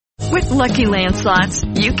With Lucky Land Slots,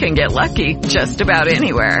 you can get lucky just about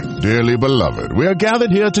anywhere. Dearly beloved, we are gathered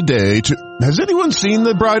here today to... Has anyone seen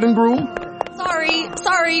the bride and groom?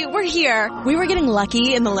 Sorry, we're here. We were getting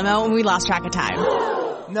lucky in the limo and we lost track of time.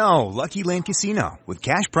 No, Lucky Land Casino, with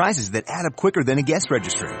cash prizes that add up quicker than a guest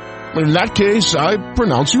registry. In that case, I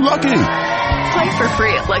pronounce you lucky. Play for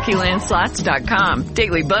free at LuckyLandSlots.com.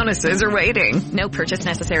 Daily bonuses are waiting. No purchase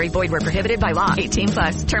necessary. Void where prohibited by law.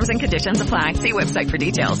 18+. Terms and conditions apply. See website for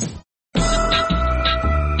details.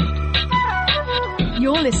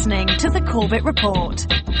 You're listening to The Corbett Report.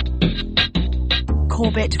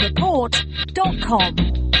 CorbettReport.com.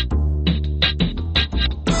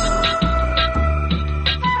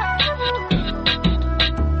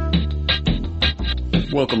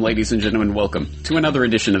 Welcome, ladies and gentlemen, welcome to another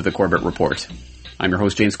edition of the Corbett Report. I'm your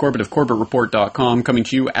host, James Corbett of CorbettReport.com, coming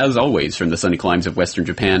to you, as always, from the sunny climes of Western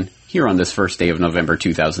Japan, here on this first day of November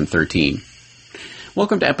 2013.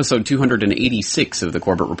 Welcome to episode 286 of the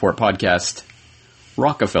Corbett Report podcast,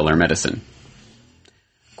 Rockefeller Medicine.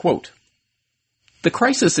 Quote, "The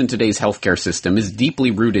crisis in today's healthcare system is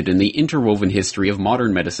deeply rooted in the interwoven history of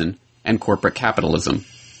modern medicine and corporate capitalism.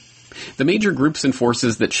 The major groups and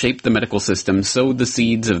forces that shaped the medical system sowed the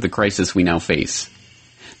seeds of the crisis we now face.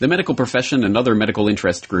 The medical profession and other medical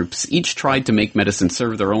interest groups each tried to make medicine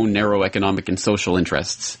serve their own narrow economic and social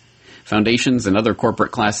interests. Foundations and other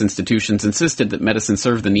corporate class institutions insisted that medicine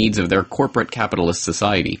serve the needs of their corporate capitalist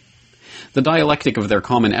society. The dialectic of their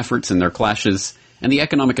common efforts and their clashes, and the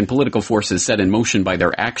economic and political forces set in motion by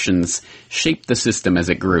their actions, shaped the system as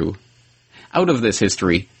it grew. Out of this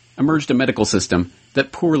history emerged a medical system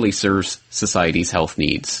that poorly serves society's health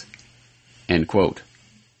needs." End quote.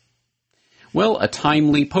 Well, a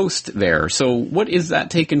timely post there. So what is that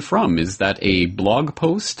taken from? Is that a blog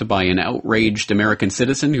post by an outraged American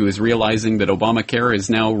citizen who is realizing that Obamacare is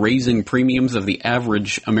now raising premiums of the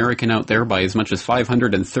average American out there by as much as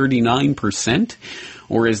 539%?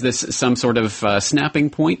 Or is this some sort of snapping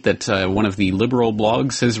point that one of the liberal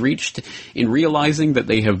blogs has reached in realizing that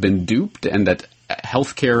they have been duped and that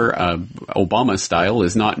healthcare, Obama style,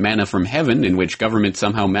 is not manna from heaven, in which government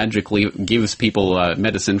somehow magically gives people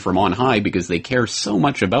medicine from on high because they care so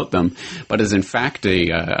much about them, but is in fact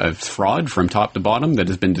a fraud from top to bottom that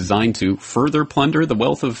has been designed to further plunder the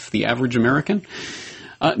wealth of the average American?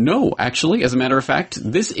 No, actually, as a matter of fact,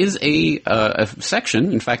 this is a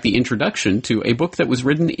section, in fact, the introduction to a book that was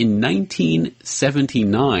written in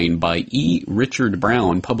 1979 by E. Richard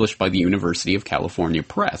Brown, published by the University of California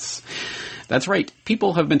Press. That's right.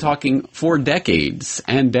 People have been talking for decades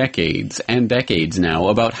and decades and decades now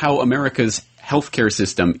about how America's healthcare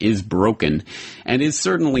system is broken and is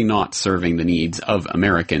certainly not serving the needs of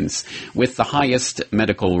Americans, with the highest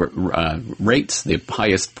medical rates, the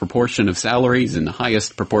highest proportion of salaries, and the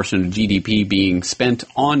highest proportion of GDP being spent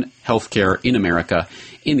on healthcare in America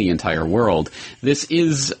in the entire world. This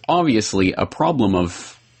is obviously a problem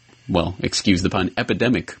of, well, excuse the pun,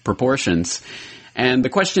 epidemic proportions. And the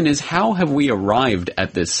question is, how have we arrived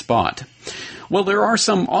at this spot? Well, there are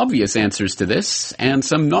some obvious answers to this, and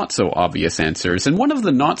some not-so-obvious answers. And one of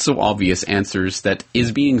the not-so-obvious answers that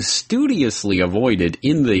is being studiously avoided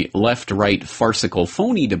in the left-right farcical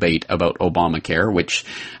phony debate about Obamacare, which,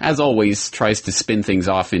 as always, tries to spin things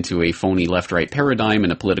off into a phony left-right paradigm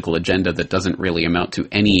and a political agenda that doesn't really amount to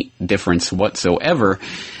any difference whatsoever.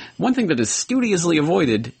 One thing that is studiously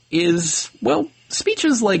avoided is, well,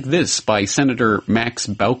 speeches like this by Senator Max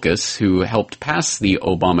Baucus, who helped pass the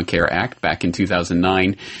Obamacare Act back in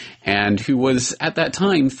 2009, and who was at that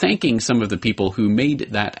time thanking some of the people who made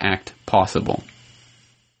that act possible.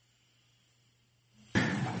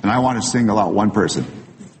 And I want to single out one person.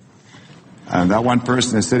 And that one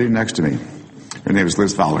person is sitting next to me. Her name is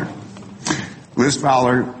Liz Fowler. Liz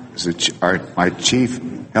Fowler is my chief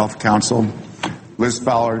health counsel. Liz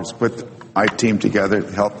Fowler has put my team together,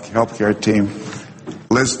 healthcare team.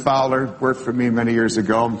 Liz Fowler worked for me many years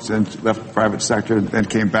ago, then left the private sector, then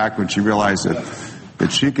came back when she realized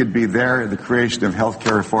that she could be there in the creation of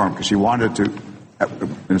healthcare reform, because she wanted to,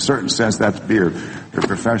 in a certain sense, that to be her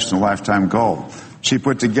professional lifetime goal. She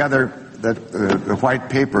put together the white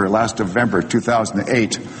paper last November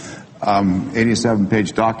 2008,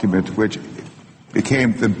 87-page document, which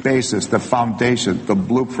became the basis, the foundation, the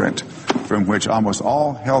blueprint from which almost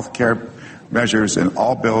all healthcare measures and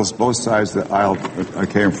all bills, both sides of the aisle,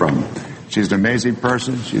 came from. She's an amazing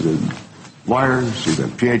person. She's a lawyer. She's a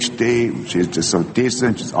PhD. She's just so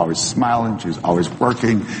decent. She's always smiling. She's always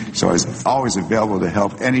working. She's always available to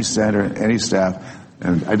help any senator, any staff.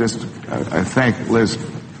 And I thank Liz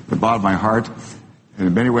from the bottom of my heart. And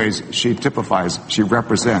in many ways, she typifies, she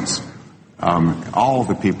represents all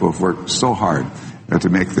the people who've worked so hard to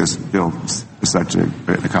make this bill such an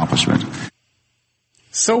accomplishment.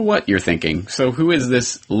 So what, you're thinking? So who is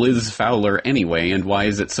this Liz Fowler anyway, and why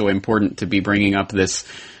is it so important to be bringing up this,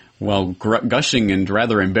 well, gushing and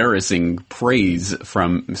rather embarrassing praise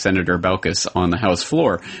from Senator Baucus on the House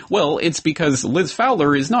floor? Well, it's because Liz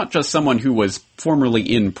Fowler is not just someone who was formerly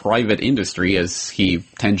in private industry, as he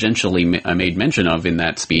tangentially made mention of in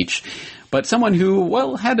that speech, but someone who,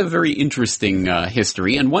 well, had a very interesting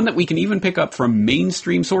history, and one that we can even pick up from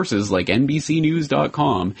mainstream sources like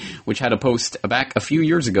NBCnews.com, which had a post back a few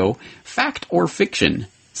years ago, Fact or Fiction?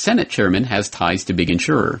 Senate Chairman has ties to big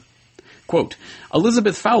insurer. Quote,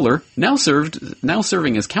 Elizabeth Fowler, now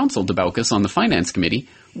serving as counsel to Baucus on the Finance Committee,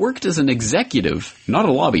 worked as an executive, not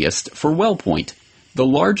a lobbyist, for WellPoint, the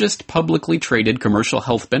largest publicly traded commercial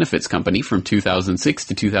health benefits company from 2006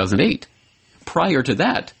 to 2008. Prior to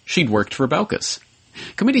that, she'd worked for Baucus.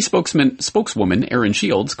 Committee spokeswoman Erin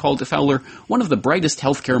Shields called Fowler one of the brightest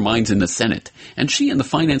healthcare minds in the Senate, and she and the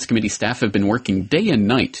Finance Committee staff have been working day and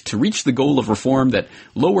night to reach the goal of reform that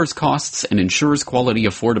lowers costs and ensures quality,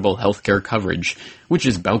 affordable healthcare coverage, which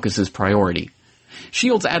is Baucus's priority.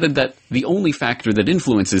 Shields added that the only factor that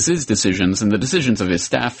influences his decisions and the decisions of his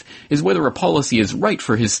staff is whether a policy is right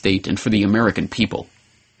for his state and for the American people.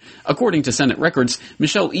 According to Senate records,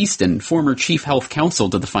 Michelle Easton, former chief health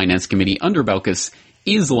counsel to the Finance Committee under Baucus,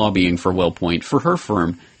 is lobbying for WellPoint for her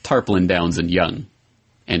firm, Tarplin, Downs & Young.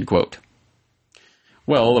 End quote.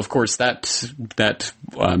 Well, of course, that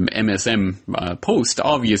MSM post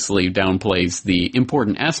obviously downplays the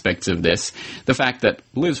important aspects of this. The fact that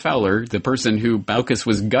Liz Fowler, the person who Baucus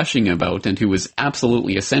was gushing about and who was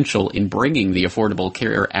absolutely essential in bringing the Affordable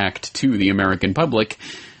Care Act to the American public,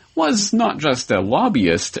 was not just a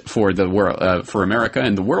lobbyist for the world, for America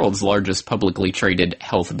and the world's largest publicly traded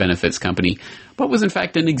health benefits company, but was in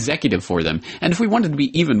fact an executive for them. And if we wanted to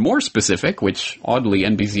be even more specific, which oddly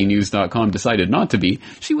NBCnews.com decided not to be,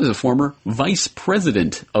 she was a former vice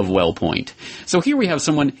president of WellPoint. So here we have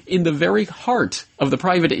someone in the very heart of the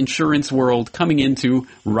private insurance world coming in to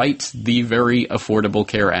write the very Affordable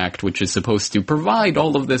Care Act, which is supposed to provide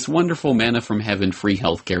all of this wonderful manna from heaven free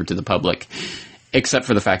health care to the public. Except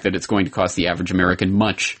for the fact that it's going to cost the average American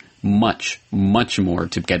much, much, much more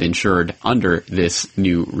to get insured under this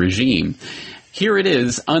new regime. Here it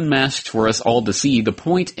is, unmasked for us all to see, the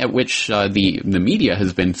point at which the media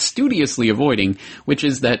has been studiously avoiding, which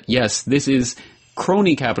is that, yes, this is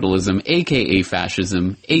crony capitalism, aka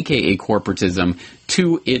fascism, aka corporatism,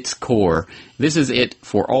 to its core. This is it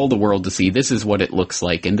for all the world to see. This is what it looks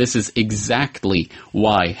like, and this is exactly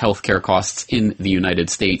why healthcare costs in the United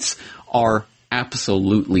States are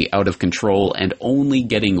absolutely out of control and only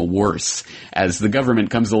getting worse as the government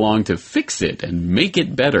comes along to fix it and make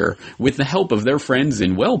it better with the help of their friends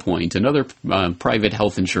in WellPoint and other private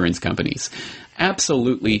health insurance companies.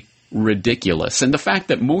 Absolutely ridiculous. And the fact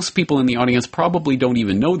that most people in the audience probably don't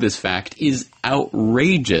even know this fact is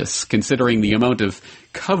outrageous, considering the amount of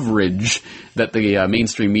coverage that the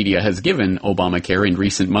mainstream media has given Obamacare in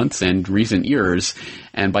recent months and recent years.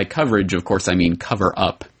 And by coverage, of course, I mean cover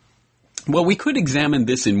up. Well, we could examine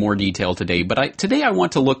this in more detail today, but today I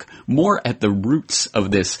want to look more at the roots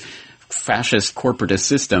of this fascist corporatist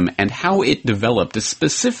system and how it developed,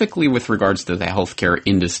 specifically with regards to the healthcare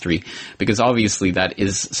industry, because obviously that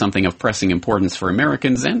is something of pressing importance for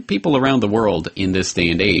Americans and people around the world in this day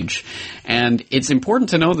and age. And it's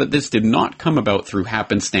important to know that this did not come about through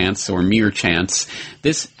happenstance or mere chance.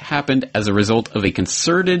 This happened as a result of a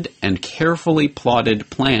concerted and carefully plotted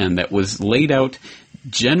plan that was laid out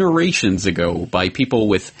generations ago by people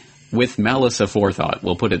with malice aforethought,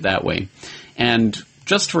 we'll put it that way. And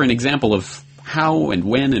just for an example of how and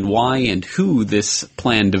when and why and who this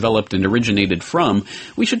plan developed and originated from,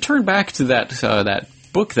 we should turn back to that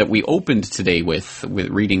book that we opened today with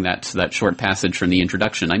reading that short passage from the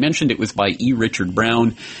introduction. I mentioned it was by E. Richard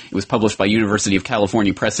Brown. It was published by University of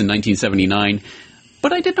California Press in 1979.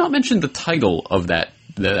 But I did not mention the title of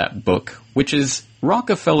that book, which is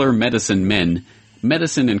Rockefeller Medicine Men,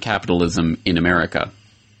 Medicine and Capitalism in America.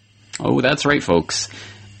 Oh, that's right, folks.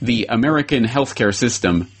 The American healthcare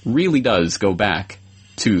system really does go back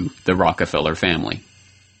to the Rockefeller family.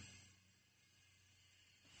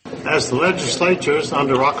 As the legislatures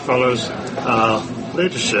under Rockefeller's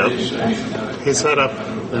leadership, he set up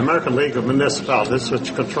the American League of Municipalities,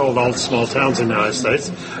 which controlled all the small towns in the United States,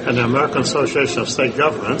 and the American Association of State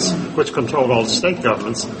Governments, which controlled all the state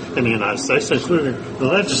governments in the United States, including the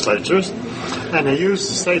legislatures. And he used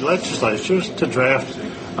the state legislatures to draft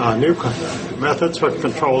new methods for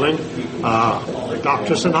controlling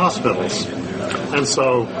doctors and hospitals. And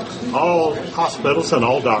so all hospitals and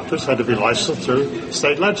all doctors had to be licensed through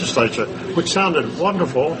state legislature, which sounded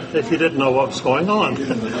wonderful if you didn't know what was going on.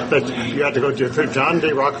 But you had to go through John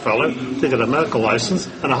D. Rockefeller to get a medical license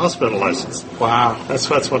and a hospital license. Wow. That's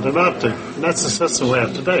what they're up to. And that's the system we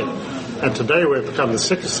have today. And today we've become the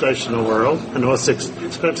sickest nation in the world and the most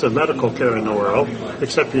expensive medical care in the world,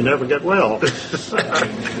 except you never get well.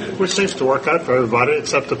 Which seems to work out for everybody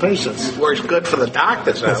except the patients. Works good for the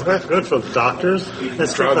doctors, It's good for the doctors.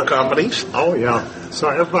 It's drug companies. Oh, yeah. So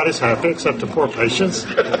everybody's happy except the poor patients.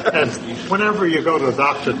 And whenever you go to a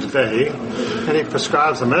doctor today and he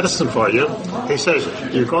prescribes a medicine for you, he says,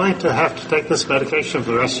 you're going to have to take this medication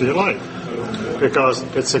for the rest of your life, because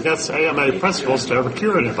it's against AMA principles to ever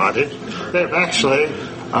cure anybody. They've actually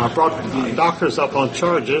brought doctors up on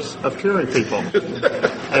charges of curing people.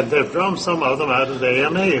 And they've drummed some of them out of the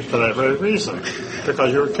AMA for that very reason,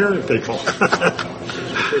 because you're curing people.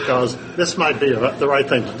 Because this might be the right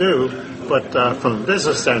thing to do, but from a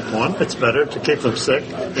business standpoint, it's better to keep them sick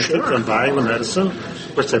and keep them buying the medicine,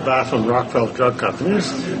 which they buy from the Rockefeller drug companies,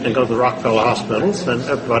 and go to the Rockefeller hospitals, and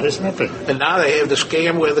everybody's happy. And now they have the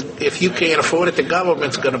scam where if you can't afford it, the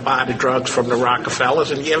government's going to buy the drugs from the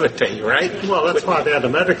Rockefellers and give it to you, right? Well, that's why they had the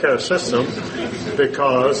Medicare system,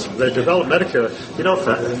 because they developed Medicare. You know,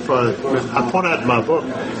 I point out in my book,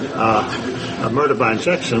 Murder by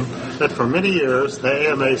Injection, that for many years the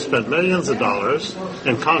AMA spent millions of dollars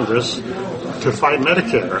in Congress to fight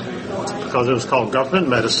Medicare, because it was called government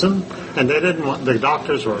medicine, and they didn't want, the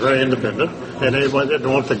doctors were very independent, and they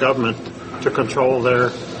didn't want the government to control their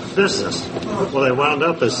business. Well, they wound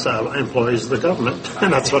up as employees of the government,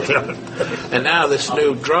 and that's what they are. And now this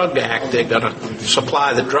new drug act, they're going to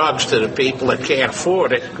supply the drugs to the people that can't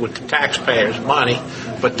afford it with the taxpayers' money,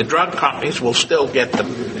 but the drug companies will still get the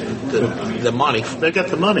money. They get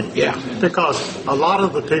the money. Yeah. Because a lot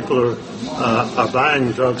of the people who are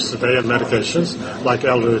buying drugs today and medications, like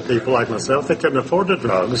elderly people like myself, they couldn't afford the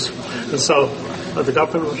drugs, and so the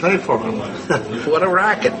government will pay for them. What a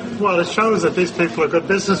racket. Well, it shows that these people are good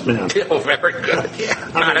businessmen. Oh, very good.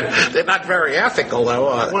 Yeah. They're not very ethical, though,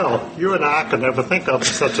 are they? Well, you and I could never think of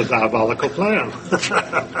such a diabolical plan.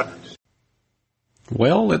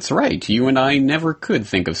 Well, that's right. You and I never could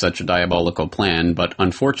think of such a diabolical plan, but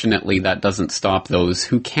unfortunately that doesn't stop those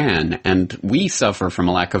who can, and we suffer from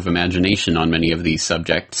a lack of imagination on many of these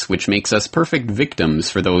subjects, which makes us perfect victims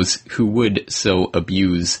for those who would so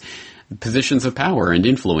abuse positions of power and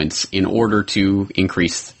influence in order to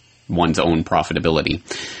increase one's own profitability.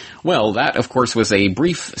 Well, that, of course, was a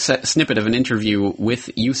brief snippet of an interview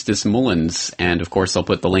with Eustace Mullins, and, of course, I'll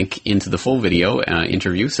put the link into the full video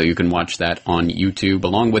interview so you can watch that on YouTube,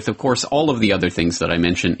 along with, of course, all of the other things that I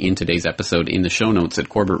mentioned in today's episode in the show notes at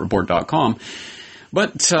CorbettReport.com.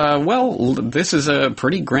 But, well, this is a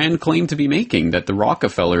pretty grand claim to be making, that the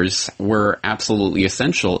Rockefellers were absolutely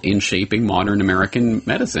essential in shaping modern American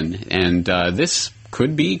medicine, and this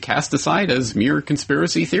could be cast aside as mere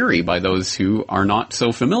conspiracy theory by those who are not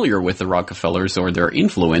so familiar with the Rockefellers or their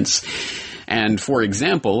influence. And for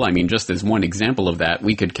example, I mean, just as one example of that,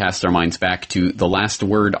 we could cast our minds back to The Last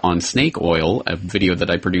Word on Snake Oil, a video that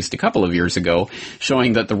I produced a couple of years ago,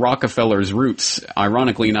 showing that the Rockefellers' roots,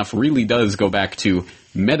 ironically enough, really does go back to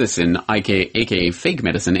medicine, aka fake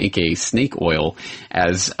medicine, aka snake oil,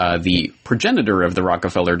 as the progenitor of the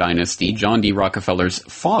Rockefeller dynasty, John D. Rockefeller's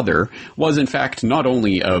father, was in fact not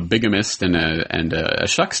only a bigamist and a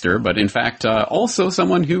shuckster, but in fact also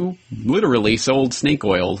someone who literally sold snake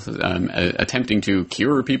oil, attempting to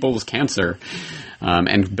cure people's cancer.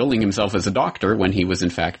 And billing himself as a doctor when he was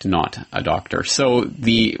in fact not a doctor. So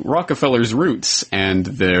the Rockefellers' roots and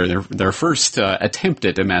their first attempt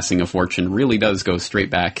at amassing a fortune really does go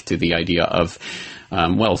straight back to the idea of,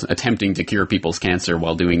 attempting to cure people's cancer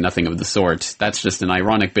while doing nothing of the sort. That's just an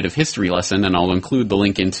ironic bit of history lesson, and I'll include the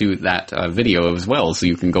link into that video as well, so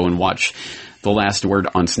you can go and watch The Last Word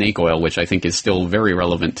on Snake Oil, which I think is still very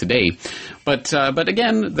relevant today. But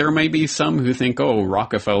again, there may be some who think, oh,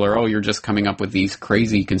 Rockefeller, oh, you're just coming up with these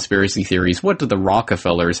crazy conspiracy theories. What do the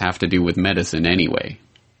Rockefellers have to do with medicine anyway?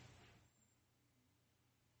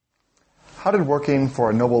 How did working for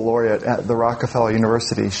a Nobel laureate at the Rockefeller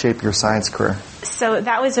University shape your science career? So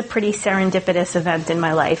that was a pretty serendipitous event in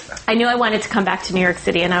my life. I knew I wanted to come back to New York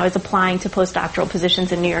City, and I was applying to postdoctoral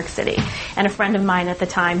positions in New York City. And a friend of mine at the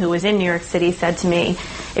time who was in New York City said to me,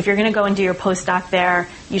 if you're going to go and do your postdoc there,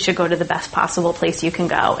 you should go to the best possible place you can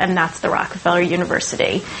go, and that's the Rockefeller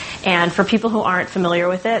University. And for people who aren't familiar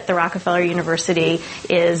with it, the Rockefeller University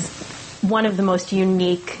is one of the most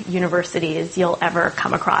unique universities you'll ever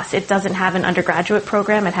come across. It doesn't have an undergraduate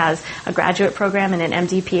program. It has a graduate program and an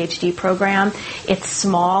MD, PhD program. It's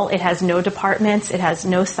small. It has no departments. It has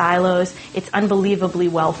no silos. It's unbelievably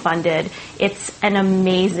well funded. It's an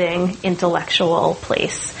amazing intellectual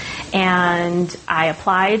place. And I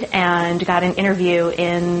applied and got an interview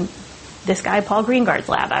in this guy, Paul Greengard's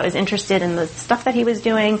lab. I was interested in the stuff that he was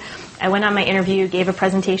doing. I went on my interview, gave a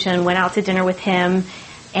presentation, went out to dinner with him,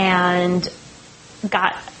 and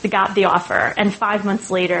got the offer. And 5 months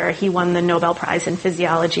later, he won the Nobel Prize in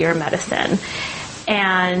Physiology or Medicine.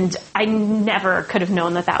 And I never could have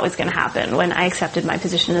known that that was going to happen when I accepted my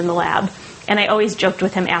position in the lab. And I always joked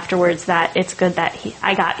with him afterwards that it's good that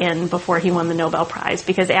I got in before he won the Nobel Prize,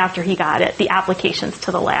 because after he got it, the applications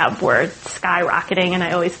to the lab were skyrocketing, and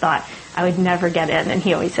I always thought I would never get in. And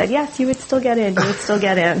he always said, yes, you would still get in, you would still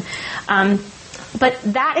get in. But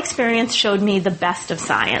that experience showed me the best of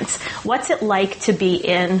science. What's it like to be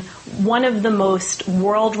in one of the most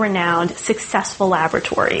world-renowned, successful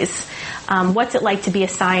laboratories? What's it like to be a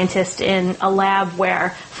scientist in a lab where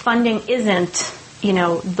funding isn't,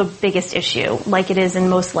 the biggest issue, like it is in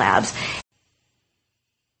most labs?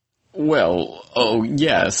 Well, oh,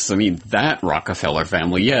 yes. I mean, that Rockefeller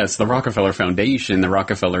family, yes. The Rockefeller Foundation, the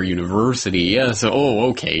Rockefeller University, yes.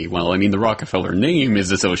 Oh, okay. Well, I mean, the Rockefeller name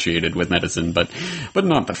is associated with medicine, but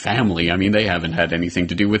not the family. I mean, they haven't had anything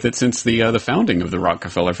to do with it since the founding of the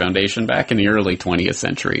Rockefeller Foundation back in the early 20th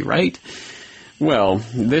century, right? Well,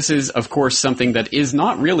 this is, of course, something that is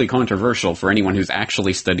not really controversial for anyone who's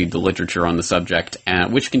actually studied the literature on the subject,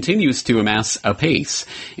 which continues to amass apace.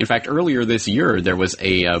 In fact, earlier this year, there was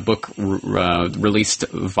a book released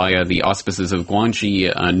via the auspices of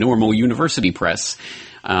Guangxi Normal University Press,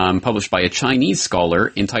 published by a Chinese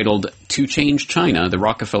scholar, entitled To Change China, the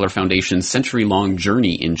Rockefeller Foundation's Century-Long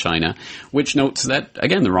Journey in China, which notes that,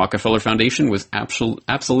 again, the Rockefeller Foundation was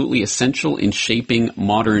absolutely essential in shaping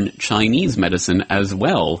modern Chinese medicine as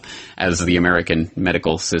well as the American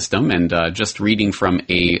medical system. And just reading from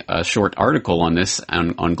a short article on this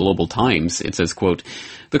on Global Times, it says, quote,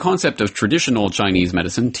 "The concept of traditional Chinese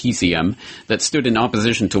medicine, TCM, that stood in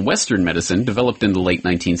opposition to Western medicine developed in the late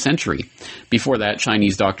 19th century. Before that,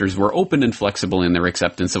 Chinese doctors were open and flexible in their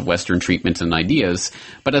acceptance of Western treatments and ideas,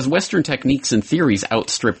 but as Western techniques and theories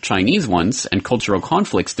outstripped Chinese ones and cultural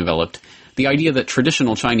conflicts developed, the idea that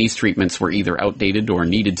traditional Chinese treatments were either outdated or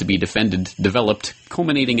needed to be defended developed,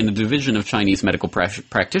 culminating in a division of Chinese medical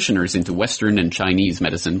practitioners into Western and Chinese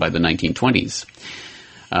medicine by the 1920s.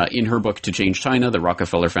 In her book, To Change China, the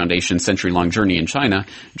Rockefeller Foundation's Century-Long Journey in China,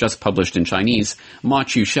 just published in Chinese, Ma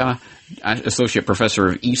Chuxia, Associate Professor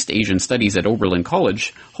of East Asian Studies at Oberlin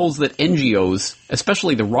College, holds that NGOs,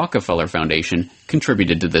 especially the Rockefeller Foundation,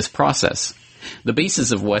 contributed to this process. The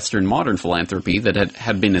basis of Western modern philanthropy that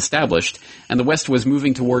had been established, and the West was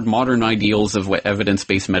moving toward modern ideals of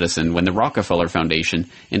evidence-based medicine when the Rockefeller Foundation,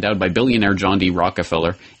 endowed by billionaire John D.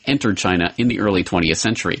 Rockefeller, entered China in the early 20th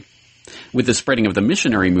century. With the spreading of the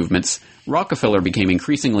missionary movements, Rockefeller became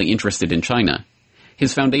increasingly interested in China.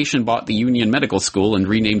 His foundation bought the Union Medical School and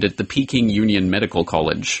renamed it the Peking Union Medical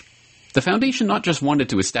College. The foundation not just wanted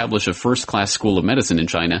to establish a first-class school of medicine in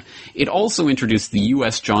China, it also introduced the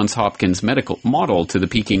U.S. Johns Hopkins medical model to the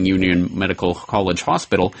Peking Union Medical College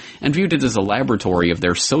Hospital and viewed it as a laboratory of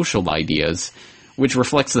their social ideas, which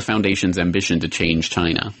reflects the foundation's ambition to change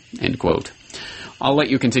China." End quote. I'll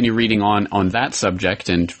let you continue reading on that subject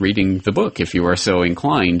and reading the book if you are so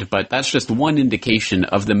inclined, but that's just one indication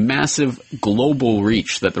of the massive global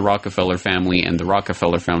reach that the Rockefeller family and the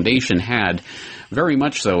Rockefeller Foundation had, very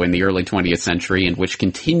much so in the early 20th century, and which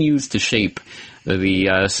continues to shape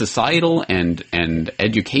the societal and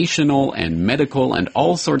educational and medical and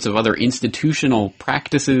all sorts of other institutional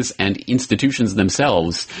practices and institutions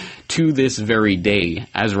themselves to this very day,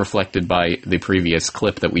 as reflected by the previous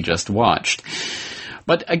clip that we just watched.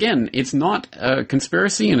 But again, it's not a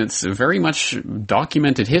conspiracy, and it's very much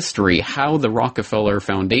documented history how the Rockefeller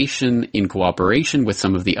Foundation, in cooperation with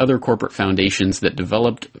some of the other corporate foundations that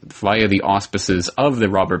developed via the auspices of the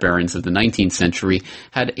robber barons of the 19th century,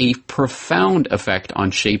 had a profound effect on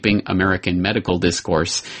shaping American medical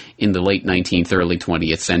discourse in the late 19th, early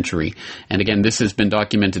 20th century. And again, this has been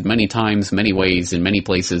documented many times, many ways, in many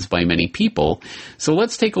places by many people. So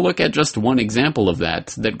let's take a look at just one example of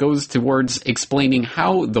that goes towards explaining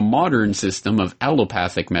how the modern system of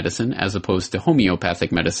allopathic medicine, as opposed to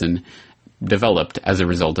homeopathic medicine, developed as a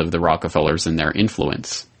result of the Rockefellers and their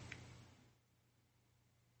influence.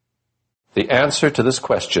 The answer to this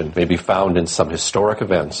question may be found in some historic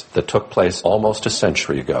events that took place almost a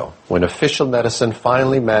century ago, when official medicine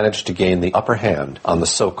finally managed to gain the upper hand on the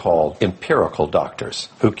so-called empirical doctors,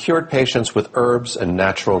 who cured patients with herbs and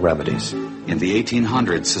natural remedies. In the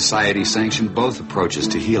 1800s, society sanctioned both approaches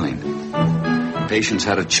to healing. Patients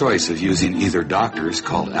had a choice of using either doctors,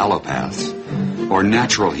 called allopaths, or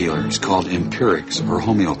natural healers, called empirics or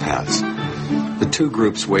homeopaths. The two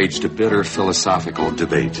groups waged a bitter philosophical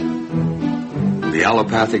debate. The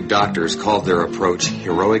allopathic doctors called their approach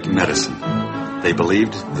heroic medicine. They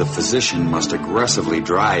believed the physician must aggressively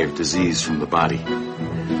drive disease from the body.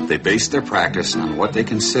 They based their practice on what they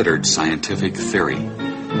considered scientific theory.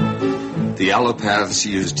 The allopaths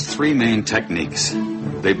used three main techniques.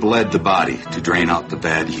 They bled the body to drain out the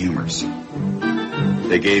bad humors.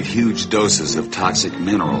 They gave huge doses of toxic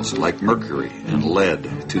minerals like mercury and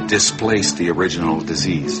lead to displace the original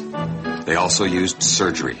disease. They also used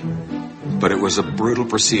surgery, but it was a brutal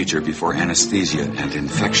procedure before anesthesia and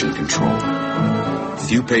infection control.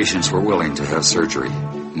 Few patients were willing to have surgery.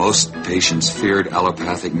 Most patients feared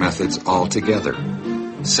allopathic methods altogether.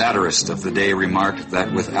 Satirists of the day remarked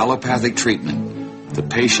that with allopathic treatment, the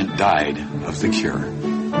patient died of the cure.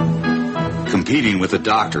 Competing with the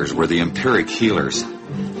doctors were the empiric healers.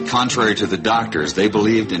 Contrary to the doctors, they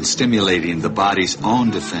believed in stimulating the body's own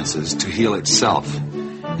defenses to heal itself.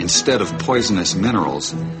 Instead of poisonous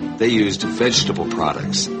minerals, they used vegetable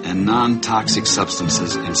products and non-toxic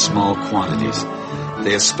substances in small quantities.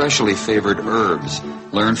 They especially favored herbs,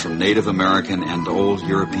 learned from Native American and old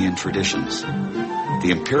European traditions. The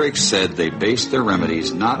empirics said they based their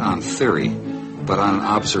remedies not on theory, but on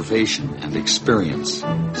observation and experience.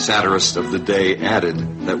 Satirists of the day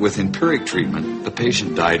added that with empiric treatment, the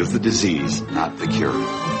patient died of the disease, not the cure.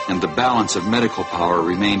 And the balance of medical power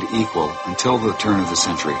remained equal until the turn of the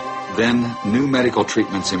century. Then, new medical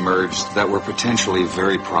treatments emerged that were potentially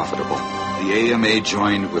very profitable. The AMA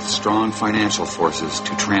joined with strong financial forces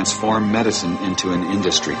to transform medicine into an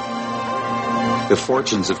industry. The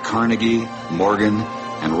fortunes of Carnegie, Morgan,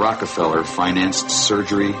 and Rockefeller financed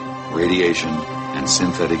surgery, radiation, and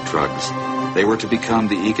synthetic drugs. They were to become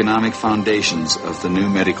the economic foundations of the new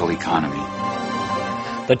medical economy.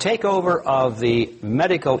 The takeover of the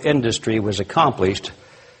medical industry was accomplished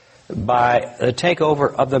by the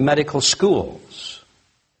takeover of the medical schools.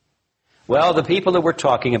 Well, the people that we're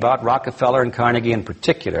talking about, Rockefeller and Carnegie in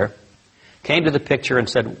particular, came to the picture and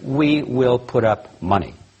said, we will put up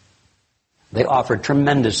money. They offered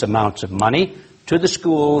tremendous amounts of money to the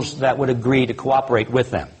schools that would agree to cooperate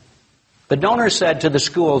with them. The donors said to the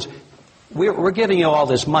schools, we're giving you all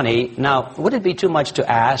this money. Now, would it be too much to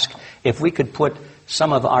ask if we could put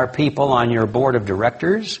some of our people on your board of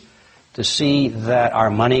directors to see that our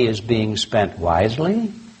money is being spent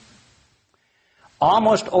wisely?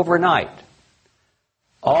 Almost overnight,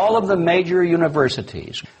 all of the major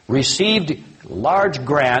universities received large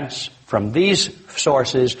grants from these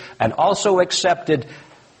sources and also accepted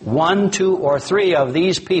 1, 2, or 3 of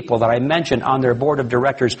these people that I mentioned on their board of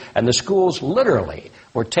directors, and the schools literally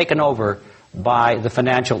were taken over by the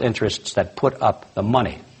financial interests that put up the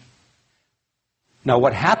money. Now,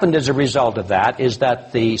 what happened as a result of that is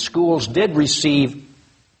that the schools did receive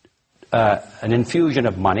an infusion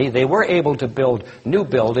of money. They were able to build new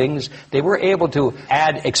buildings. They were able to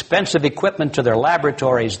add expensive equipment to their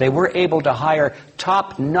laboratories. They were able to hire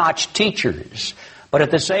top-notch teachers. But at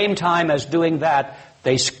the same time as doing that,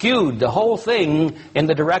 they skewed the whole thing in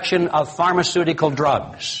the direction of pharmaceutical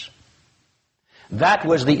drugs. That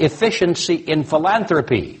was the efficiency in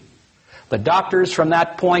philanthropy. The doctors from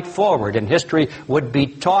that point forward in history would be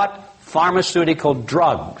taught pharmaceutical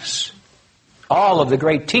drugs. All of the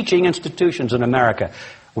great teaching institutions in America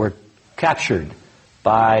were captured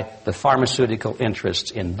by the pharmaceutical interests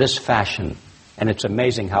in this fashion. And it's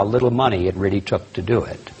amazing how little money it really took to do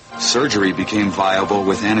it. Surgery became viable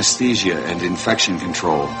with anesthesia and infection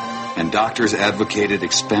control, and doctors advocated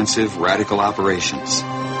expensive, radical operations.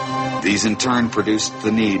 These in turn produced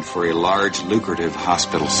the need for a large, lucrative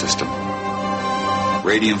hospital system.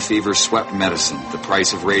 Radium fever swept medicine. The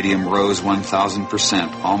price of radium rose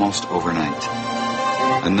 1,000% almost overnight.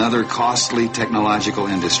 Another costly technological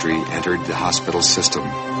industry entered the hospital system.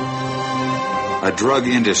 A drug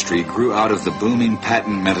industry grew out of the booming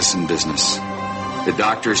patent medicine business. The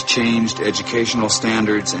doctors changed educational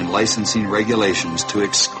standards and licensing regulations to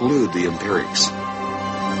exclude the empirics.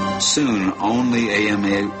 Soon, only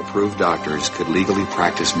AMA-approved doctors could legally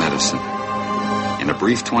practice medicine. In a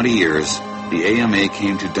brief 20 years, the AMA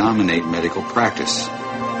came to dominate medical practice.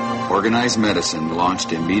 Organized Medicine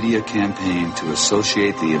launched a media campaign to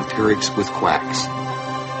associate the empirics with quacks.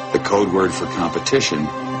 The code word for competition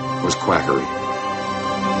was quackery.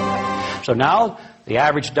 So now the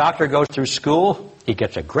average doctor goes through school. He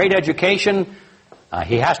gets a great education.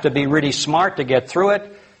 He has to be really smart to get through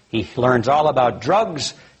it. He learns all about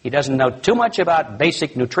drugs. He doesn't know too much about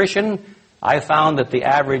basic nutrition. I found that the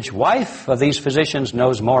average wife of these physicians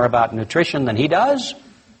knows more about nutrition than he does.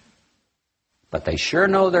 But they sure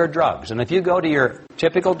know their drugs. And if you go to your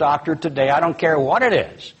typical doctor today, I don't care what it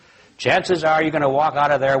is, chances are you're going to walk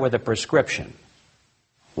out of there with a prescription.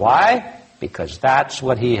 Why? Because that's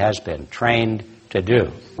what he has been trained to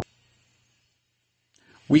do.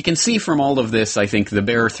 We can see from all of this, I think, the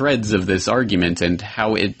bare threads of this argument and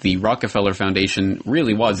how the Rockefeller Foundation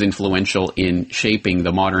really was influential in shaping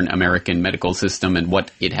the modern American medical system and what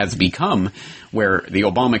it has become, where the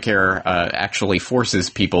Obamacare actually forces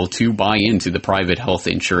people to buy into the private health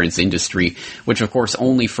insurance industry, which of course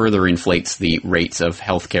only further inflates the rates of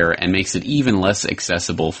healthcare and makes it even less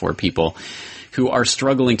accessible for people who are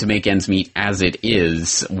struggling to make ends meet as it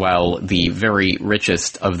is, while the very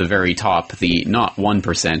richest of the very top, the not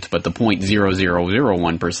 1%, but the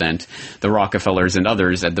 0.0001%, the Rockefellers and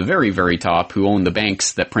others at the very, very top who own the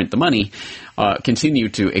banks that print the money, continue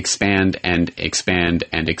to expand and expand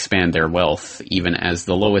and expand their wealth, even as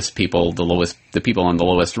the lowest people, the people on the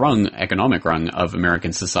lowest economic rung of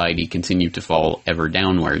American society continue to fall ever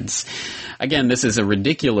downwards. Again, this is a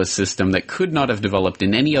ridiculous system that could not have developed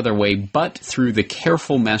in any other way but through the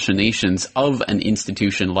careful machinations of an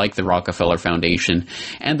institution like the Rockefeller Foundation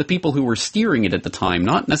and the people who were steering it at the time,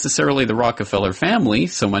 not necessarily the Rockefeller family,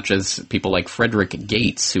 so much as people like Frederick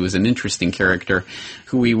Gates, who is an interesting character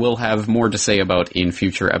who we will have more to say about in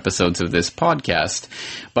future episodes of this podcast.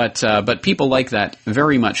 But people like that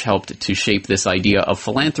very much helped to shape this idea of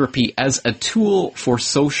philanthropy as a tool for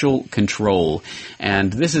social control.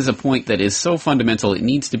 And this is a point that is so fundamental it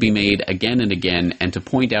needs to be made again and again, and to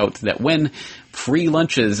point out that when free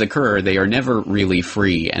lunches occur, they are never really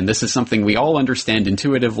free. And this is something we all understand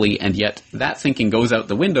intuitively, and yet that thinking goes out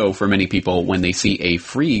the window for many people when they see a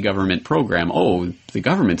free government program. Oh, the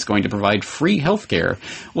government's going to provide free health care.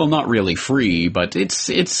 Well, not really free, but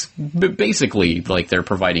it's basically like they're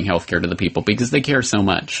providing health care to the people because they care so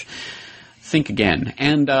much. Think again.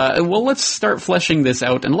 And, well, let's start fleshing this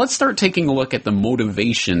out, and let's start taking a look at the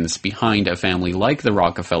motivations behind a family like the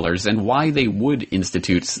Rockefellers and why they would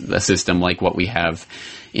institute a system like what we have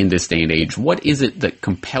in this day and age. What is it that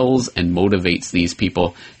compels and motivates these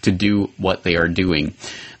people to do what they are doing?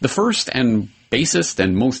 The first and basest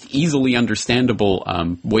and most easily understandable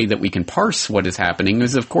way that we can parse what is happening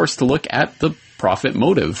is, of course, to look at the profit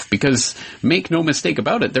motive, because make no mistake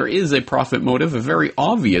about it, there is a profit motive, a very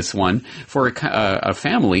obvious one for a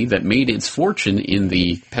family that made its fortune in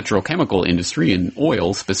the petrochemical industry, in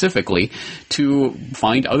oil specifically, to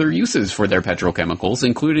find other uses for their petrochemicals,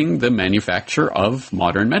 including the manufacture of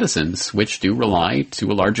modern medicines, which do rely to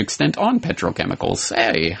a large extent on petrochemicals.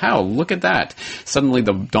 Hey, how? Look at that. Suddenly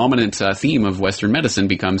the dominant theme of Western medicine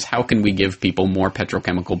becomes, how can we give people more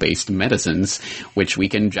petrochemical-based medicines, which we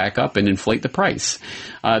can jack up and inflate the price?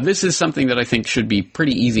 This is something that I think should be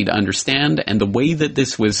pretty easy to understand, and the way that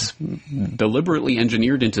this was deliberately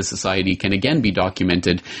engineered into society can again be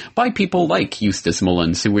documented by people like Eustace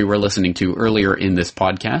Mullins, who we were listening to earlier in this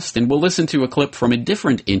podcast, and we'll listen to a clip from a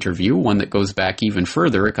different interview, one that goes back even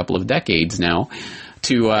further, a couple of decades now,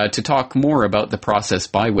 to talk more about the process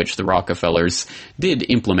by which the Rockefellers did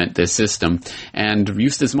implement this system. And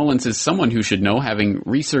Eustace Mullins is someone who should know, having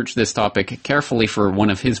researched this topic carefully for one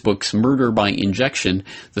of his books, Murder by Injection,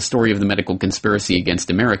 the story of the medical conspiracy against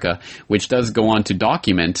America, which does go on to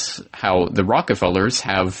document how the Rockefellers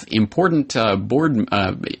have important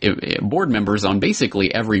board members on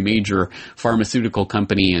basically every major pharmaceutical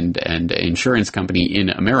company and insurance company in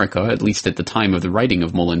America, at least at the time of the writing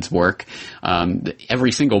of Mullins' work.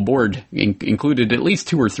 Every single board included at least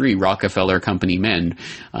 2 or 3 Rockefeller company men,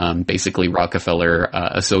 basically Rockefeller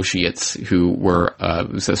associates who were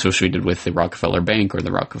associated with the Rockefeller Bank or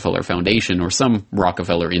the Rockefeller Foundation or some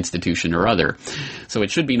Rockefeller institution or other. So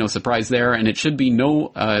it should be no surprise there, and it should be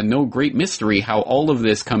no great mystery how all of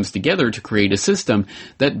this comes together to create a system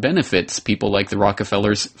that benefits people like the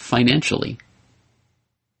Rockefellers financially.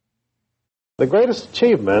 The greatest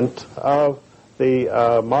achievement of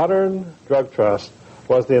the modern drug trust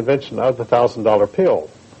was the invention of the $1,000 pill.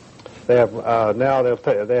 They have now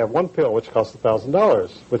they have one pill which costs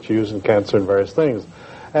 $1,000, which you use in cancer and various things.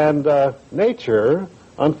 And nature,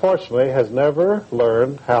 unfortunately, has never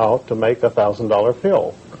learned how to make a $1,000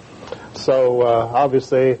 pill. So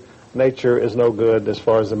obviously, nature is no good as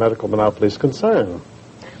far as the medical monopoly is concerned.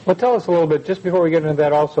 Well, tell us a little bit, just before we get into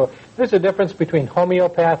that also, there's a difference between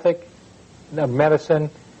homeopathic medicine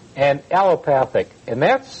and allopathic. And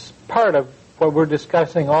that's part of what we're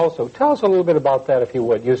discussing also. Tell us a little bit about that, if you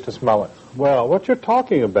would, Eustace Mullen. Well, what you're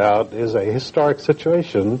talking about is a historic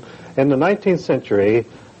situation. In the 19th century,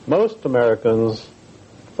 most Americans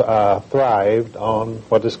thrived on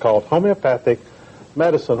what is called homeopathic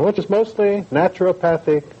medicine, which is mostly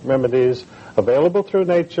naturopathic remedies available through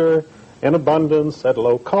nature in abundance at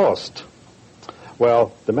low cost.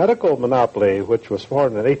 Well, the medical monopoly, which was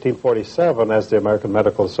formed in 1847 as the American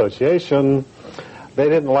Medical Association, they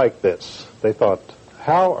didn't like this. They thought,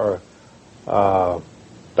 how are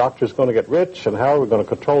doctors going to get rich, and how are we going to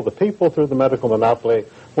control the people through the medical monopoly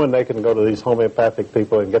when they can go to these homeopathic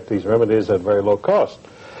people and get these remedies at very low cost?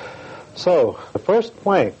 So the first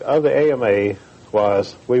plank of the AMA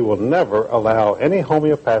was, we will never allow any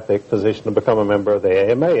homeopathic physician to become a member of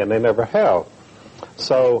the AMA, and they never have.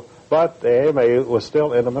 So, but the AMA was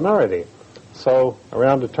still in a minority. So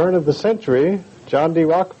around the turn of the century, John D.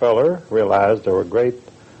 Rockefeller realized there were great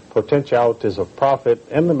potentialities of profit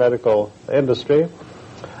in the medical industry,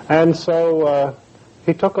 and so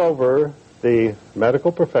he took over the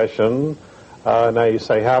medical profession. Now you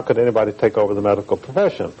say, how could anybody take over the medical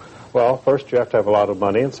profession? Well, first you have to have a lot of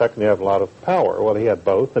money, and second you have a lot of power. Well, he had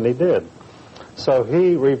both, and he did. So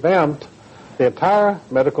he revamped the entire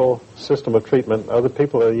medical system of treatment of the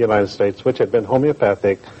people of the United States, which had been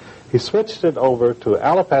homeopathic. He switched it over to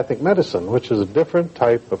allopathic medicine, which is a different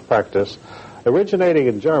type of practice, originating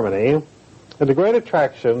in Germany. And the great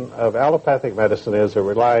attraction of allopathic medicine is it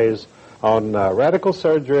relies on radical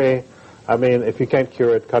surgery. I mean, if you can't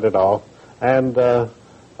cure it, cut it off. And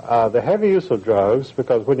the heavy use of drugs,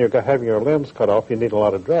 because when you're having your limbs cut off, you need a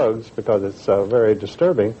lot of drugs because it's very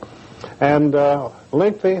disturbing. And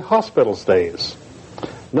lengthy hospital stays,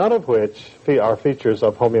 none of which are features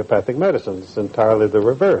of homeopathic medicine. It's entirely the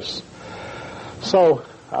reverse. So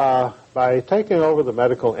by taking over the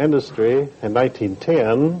medical industry in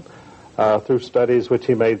 1910, through studies which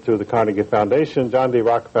he made through the Carnegie Foundation, John D.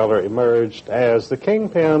 Rockefeller emerged as the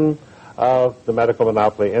kingpin of the medical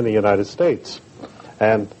monopoly in the United States.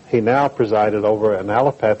 And he now presided over an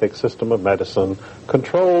allopathic system of medicine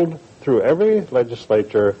controlled through every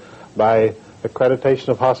legislature by accreditation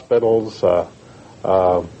of hospitals,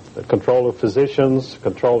 control of physicians,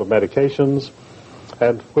 control of medications,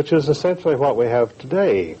 and which is essentially what we have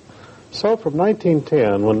today. So from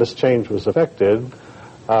 1910, when this change was effected,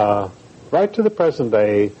 right to the present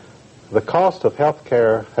day, the cost of health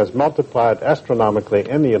care has multiplied astronomically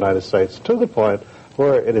in the United States to the point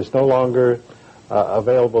where it is no longer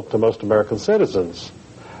available to most American citizens.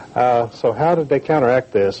 So how did they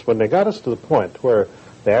counteract this? When they got us to the point where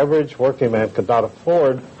the average working man could not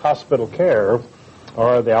afford hospital care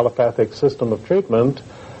or the allopathic system of treatment,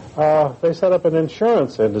 they set up an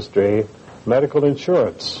insurance industry, medical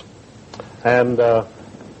insurance. And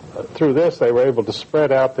through this, they were able to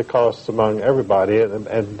spread out the costs among everybody.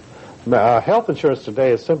 And health insurance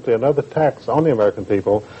today is simply another tax on the American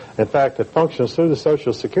people. In fact, it functions through the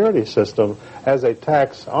Social Security system as a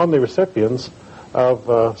tax on the recipients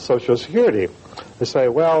of Social Security. They say,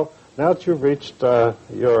 well, now that you've reached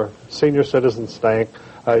your senior citizen stank,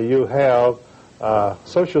 you have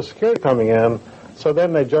Social Security coming in. So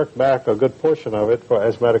then they jerk back a good portion of it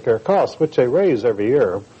as Medicare costs, which they raise every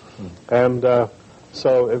year. And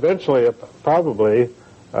so eventually, probably,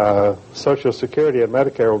 Social Security and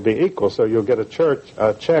Medicare will be equal. So you'll get a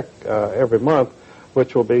check every month,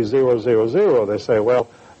 which will be 000. They say, well,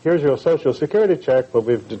 here's your Social Security check, but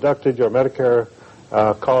we've deducted your Medicare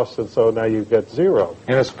costs, and so now you get zero.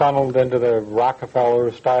 And it's funneled into the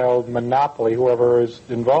Rockefeller-style monopoly, whoever is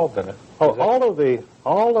involved in it. Oh,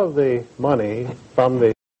 all of the money from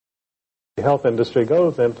the health industry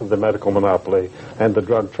goes into the medical monopoly and the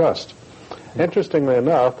drug trust. Interestingly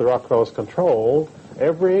enough, the Rockefellers control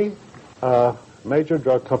every major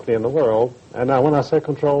drug company in the world. And now when I say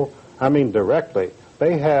control, I mean directly.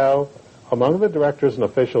 They have, among the directors and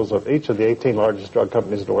officials of each of the 18 largest drug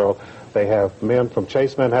companies in the world, they have men from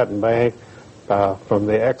Chase Manhattan Bank, from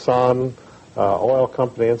the Exxon oil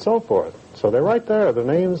company, and so forth. So they're right there. Their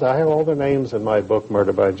names, I have all their names in my book,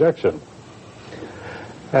 Murder by Injection.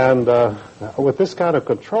 And with this kind of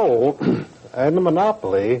control and the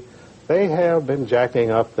monopoly, they have been jacking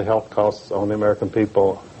up the health costs on the American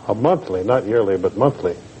people monthly, not yearly, but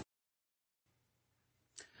monthly.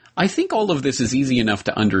 I think all of this is easy enough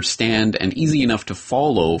to understand and easy enough to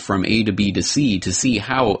follow from A to B to C to see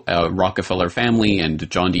how a Rockefeller family and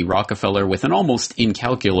John D. Rockefeller, with an almost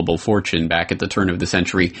incalculable fortune back at the turn of the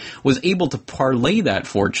century, was able to parlay that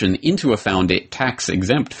fortune into a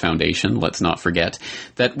tax-exempt foundation, let's not forget,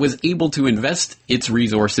 that was able to invest its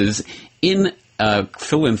resources in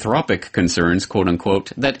philanthropic concerns, quote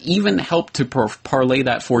unquote, that even help to parlay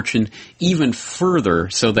that fortune even further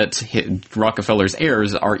so that Rockefeller's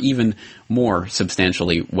heirs are even more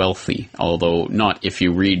substantially wealthy. Although not if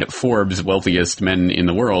you read Forbes' wealthiest men in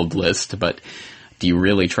the world list, but do you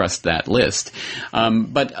really trust that list?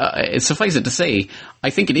 But suffice it to say, I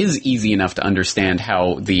think it is easy enough to understand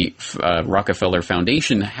how the Rockefeller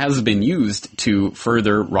Foundation has been used to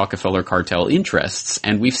further Rockefeller cartel interests.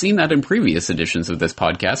 And we've seen that in previous editions of this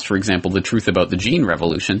podcast. For example, The Truth About the Gene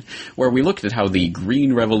Revolution, where we looked at how the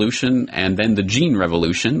Green Revolution and then the Gene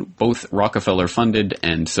Revolution, both Rockefeller-funded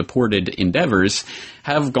and supported endeavors,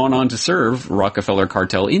 have gone on to serve Rockefeller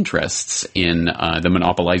cartel interests in the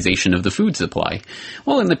monopolization of the food supply.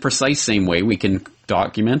 Well, in the precise same way, we can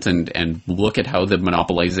document and look at how the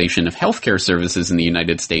monopolization of healthcare services in the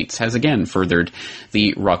United States has again furthered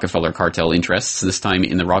the Rockefeller cartel interests, this time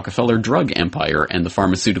in the Rockefeller drug empire and the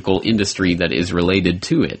pharmaceutical industry that is related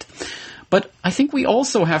to it. But I think we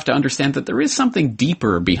also have to understand that there is something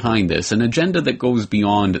deeper behind this, an agenda that goes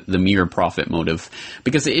beyond the mere profit motive,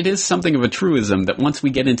 because it is something of a truism that once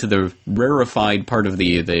we get into the rarefied part of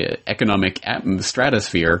the economic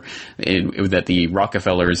stratosphere that the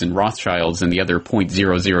Rockefellers and Rothschilds and the other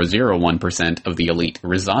 0.0001% of the elite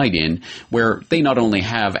reside in, where they not only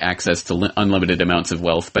have access to unlimited amounts of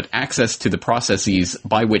wealth, but access to the processes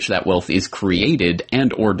by which that wealth is created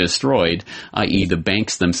and or destroyed, i.e. the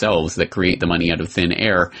banks themselves that create the money out of thin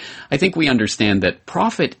air, I think we understand that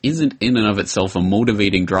profit isn't in and of itself a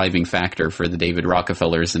motivating driving factor for the David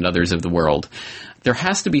Rockefellers and others of the world. There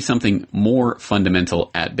has to be something more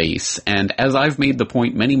fundamental at base. And as I've made the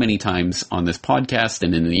point many, many times on this podcast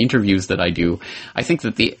and in the interviews that I do, I think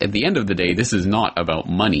that at the end of the day, this is not about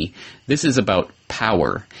money. This is about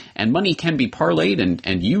power. And money can be parlayed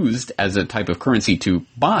and used as a type of currency to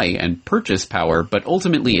buy and purchase power, but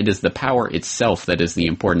ultimately it is the power itself that is the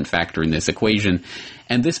important factor in this equation.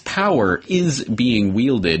 And this power is being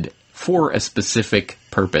wielded for a specific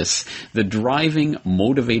purpose. The driving,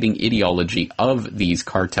 motivating ideology of these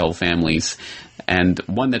cartel families, and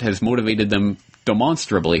one that has motivated them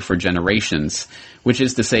demonstrably for generations, which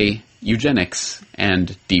is to say, eugenics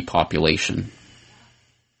and depopulation.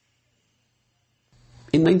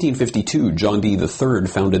 In 1952, John D. III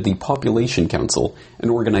founded the Population Council, an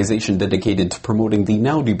organization dedicated to promoting the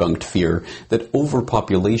now debunked fear that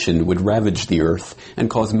overpopulation would ravage the earth and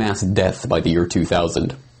cause mass death by the year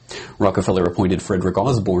 2000. Rockefeller appointed Frederick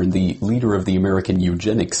Osborne, the leader of the American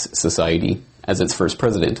Eugenics Society, as its first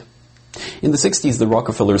president. In the 60s, the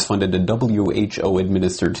Rockefellers funded a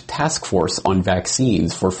WHO-administered task force on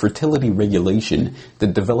vaccines for fertility regulation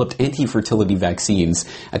that developed anti-fertility vaccines,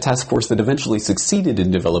 a task force that eventually succeeded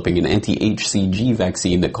in developing an anti-HCG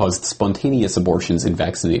vaccine that caused spontaneous abortions in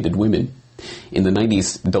vaccinated women. In the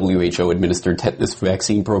 90s, WHO-administered tetanus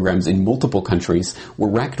vaccine programs in multiple countries were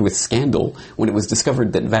racked with scandal when it was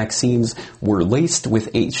discovered that vaccines were laced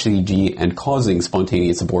with HCG and causing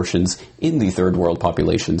spontaneous abortions in the third world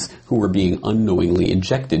populations who were being unknowingly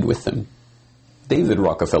injected with them. David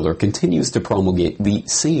Rockefeller continues to promulgate the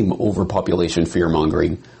same overpopulation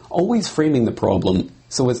fear-mongering, always framing the problem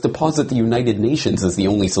so as to posit the United Nations as the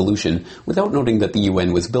only solution, without noting that the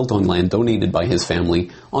UN was built on land donated by his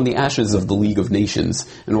family on the ashes of the League of Nations,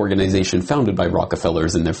 an organization founded by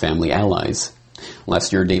Rockefellers and their family allies.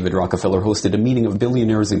 Last year, David Rockefeller hosted a meeting of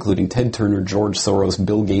billionaires including Ted Turner, George Soros,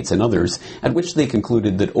 Bill Gates, and others, at which they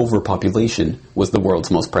concluded that overpopulation was the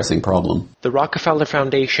world's most pressing problem. The Rockefeller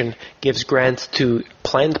Foundation gives grants to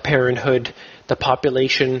Planned Parenthood, the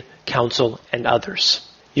Population Council, and others.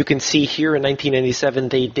 You can see here in 1997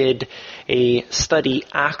 they did a study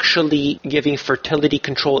actually giving fertility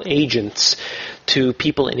control agents to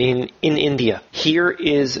people in India. Here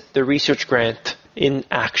is the research grant in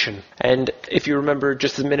action. And if you remember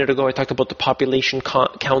just a minute ago I talked about the Population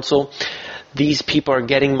Council. These people are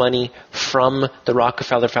getting money from the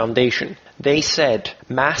Rockefeller Foundation. They said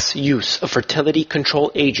mass use of fertility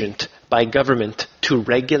control agent by government to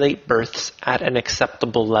regulate births at an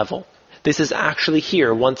acceptable level. This is actually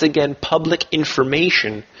here, once again, public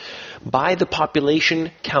information by the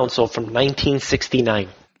Population Council from 1969.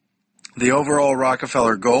 The overall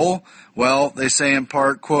Rockefeller goal? Well, they say in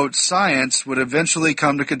part, quote, science would eventually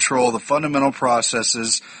come to control the fundamental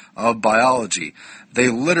processes of biology. They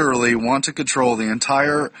literally want to control the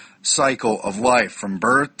entire cycle of life, from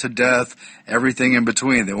birth to death, everything in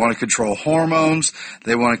between. They want to control hormones,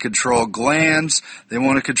 they want to control glands, they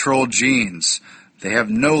want to control genes. They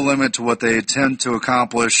have no limit to what they attempt to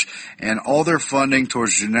accomplish, and all their funding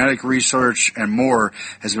towards genetic research and more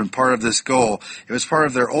has been part of this goal. It was part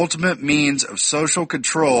of their ultimate means of social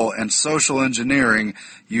control and social engineering,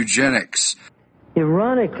 eugenics.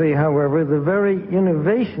 Ironically, however, the very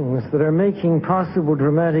innovations that are making possible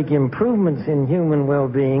dramatic improvements in human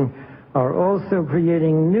well-being are also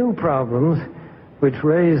creating new problems which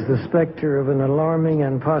raise the specter of an alarming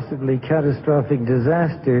and possibly catastrophic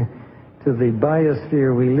disaster to the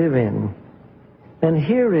biosphere we live in. And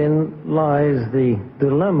herein lies the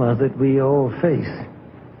dilemma that we all face.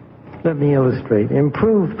 Let me illustrate.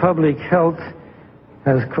 Improved public health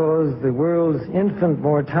has caused the world's infant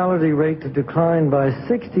mortality rate to decline by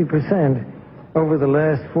 60% over the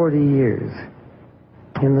last 40 years.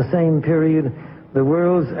 In the same period, the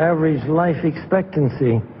world's average life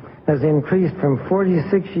expectancy has increased from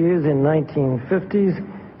 46 years in 1950s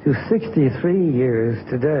to 63 years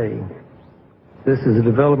today. This is a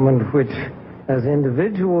development which, as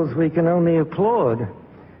individuals, we can only applaud.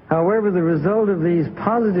 However, the result of these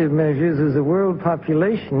positive measures is a world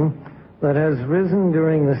population that has risen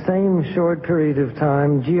during the same short period of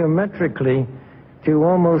time geometrically to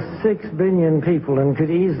almost 6 billion people and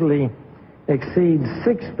could easily exceed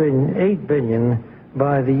 8 billion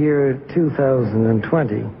by the year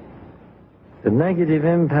 2020. The negative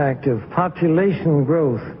impact of population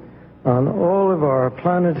growth on all of our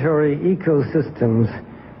planetary ecosystems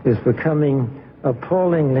is becoming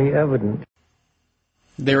appallingly evident.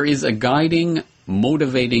 There is a guiding,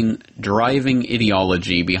 motivating, driving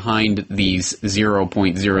ideology behind these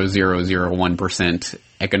 0.0001%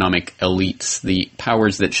 economic elites, the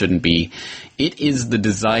powers that shouldn't be. It is the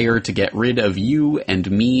desire to get rid of you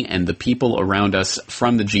and me and the people around us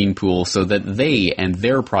from the gene pool so that they and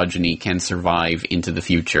their progeny can survive into the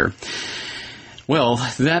future. Well,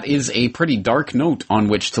 that is a pretty dark note on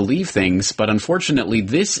which to leave things, but unfortunately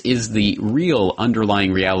this is the real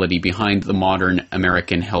underlying reality behind the modern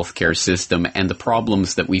American healthcare system and the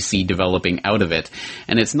problems that we see developing out of it.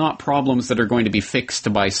 And it's not problems that are going to be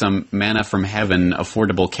fixed by some manna from heaven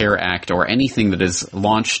Affordable Care Act or anything that is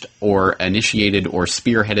launched or initiated or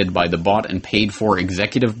spearheaded by the bought and paid for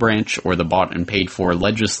executive branch or the bought and paid for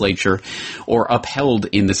legislature or upheld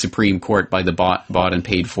in the Supreme Court by the bought and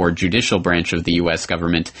paid for judicial branch of the U.S.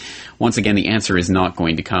 government. Once again, the answer is not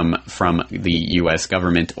going to come from the U.S.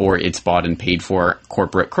 government or its bought and paid for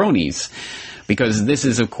corporate cronies. Because this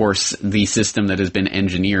is, of course, the system that has been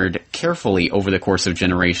engineered carefully over the course of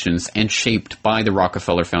generations and shaped by the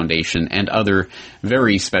Rockefeller Foundation and other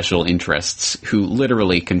very special interests who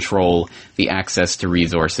literally control the access to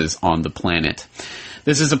resources on the planet.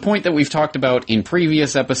 This is a point that we've talked about in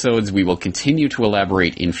previous episodes. We will continue to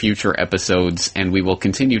elaborate in future episodes, and we will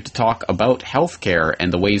continue to talk about healthcare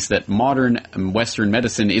and the ways that modern Western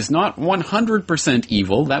medicine is not 100%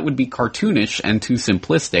 evil. That would be cartoonish and too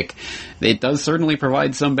simplistic. It does certainly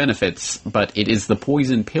provide some benefits, but it is the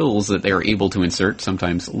poison pills that they are able to insert,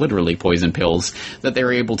 sometimes literally poison pills, that they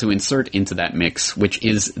are able to insert into that mix, which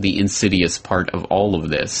is the insidious part of all of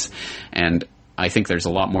this. And I think there's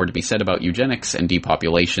a lot more to be said about eugenics and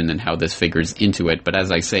depopulation and how this figures into it, but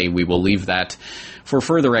as I say, we will leave that for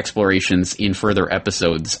further explorations in further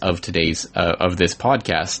episodes of today's of this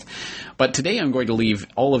podcast. But today I'm going to leave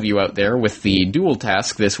all of you out there with the dual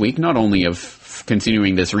task this week, not only of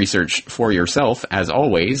continuing this research for yourself, as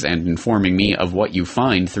always, and informing me of what you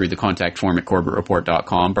find through the contact form at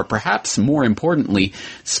CorbettReport.com, but perhaps more importantly,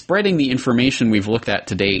 spreading the information we've looked at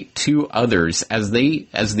today to others as the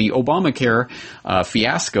Obamacare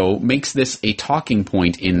fiasco makes this a talking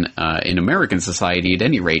point in American society, at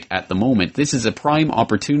any rate, at the moment. This is a prime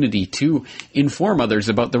opportunity to inform others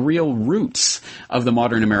about the real roots of the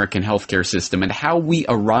modern American healthcare system and how we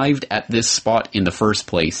arrived at this spot in the first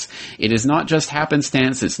place. It is not just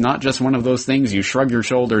happenstance. It's not just one of those things you shrug your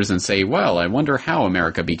shoulders and say, well, I wonder how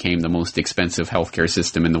America became the most expensive healthcare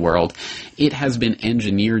system in the world. It has been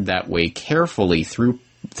engineered that way carefully through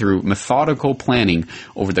methodical planning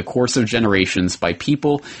over the course of generations by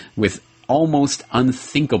people with almost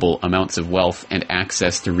unthinkable amounts of wealth and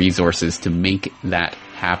access to resources to make that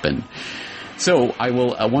happen. So I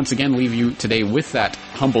will once again leave you today with that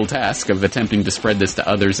humble task of attempting to spread this to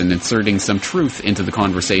others and inserting some truth into the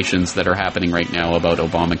conversations that are happening right now about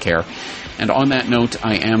Obamacare. And on that note,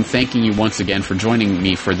 I am thanking you once again for joining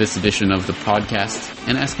me for this edition of the podcast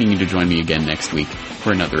and asking you to join me again next week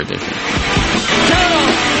for another edition.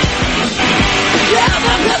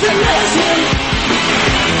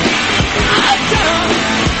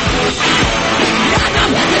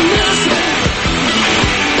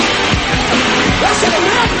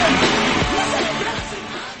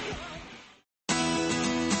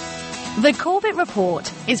 The Corbett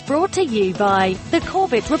Report is brought to you by the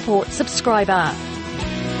Corbett Report subscriber,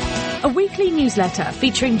 a weekly newsletter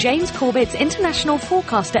featuring James Corbett's International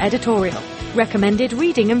Forecaster editorial, recommended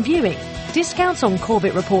reading and viewing, discounts on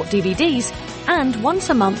Corbett Report DVDs, and once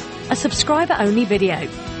a month, a subscriber-only video.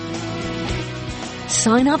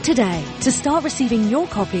 Sign up today to start receiving your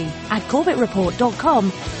copy at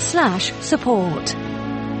corbettreport.com/support.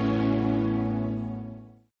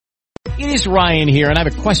 It is Ryan here, and I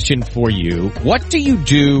have a question for you. What do you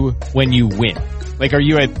do when you win? Like, are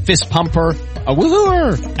you a fist pumper, a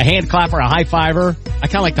woo-hooer, a hand clapper, a high fiver? I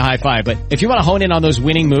kind of like the high five, but if you want to hone in on those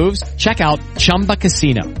winning moves, check out Chumba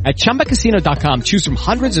Casino. At ChumbaCasino.com, choose from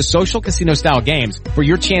hundreds of social casino-style games for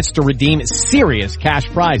your chance to redeem serious cash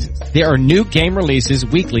prizes. There are new game releases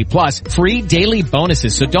weekly, plus free daily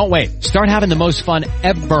bonuses, so don't wait. Start having the most fun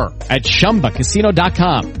ever at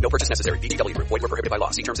ChumbaCasino.com. No purchase necessary. VGW Group. Void where prohibited by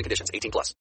law. See terms and conditions. 18+.